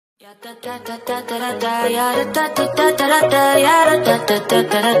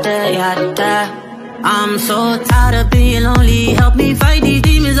I'm so tired of being lonely. Help me fight these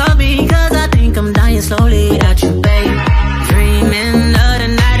demons off me, cause I think I'm dying slowly. That you, babe, dreaming of the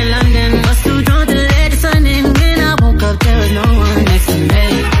night in London. Was too drunk to let the sun in. When I woke up, there was no one next to me.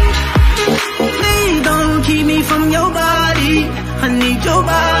 Please don't keep me from your body. I need your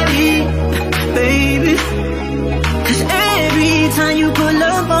body, baby. Cause every time you pull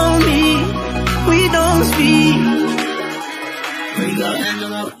up on me, we don't speak. We go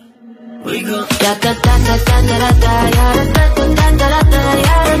animal. We go. Ya da da da da da da ya da da da da da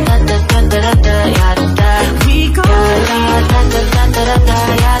ya da da da da da ya da. We go. Ya da da da da da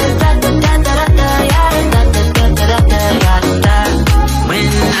ya da da da da da ya da da da da ya da. When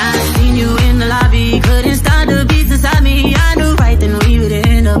I seen you in the lobby, couldn't stop the beats inside me. I knew right then we would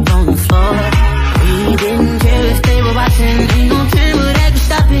end up on the floor. We didn't care if they were watching. Ain't no camera that could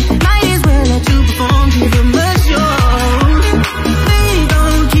stop it. Might as well let you perform, give them a show. Please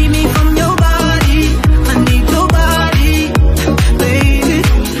don't keep me from your body. I need your body, baby.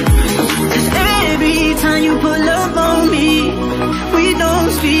 Cause every time you pull up on me, we don't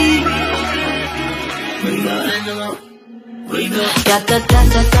speak. We go animal. We go. Ya da da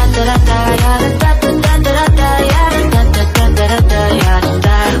da da da da ya da da da da da ya da da da da da ya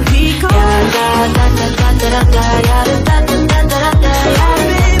da. We go. Ya da da da da da ya da da da da da ya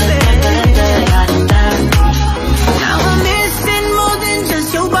da da. Now I'm missing more than just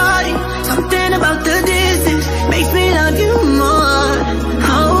your body. Something about the distance makes me love you more.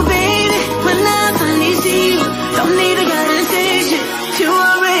 Oh baby, when I finally see you, don't even gotta say shit. You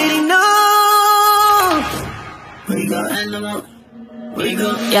already know. We go animal. We go.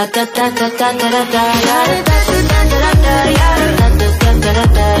 Ya da da da da da da ya da da da da da ya da da da da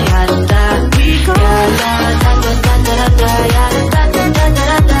da ya da. We go. Ya da da da da da ya da.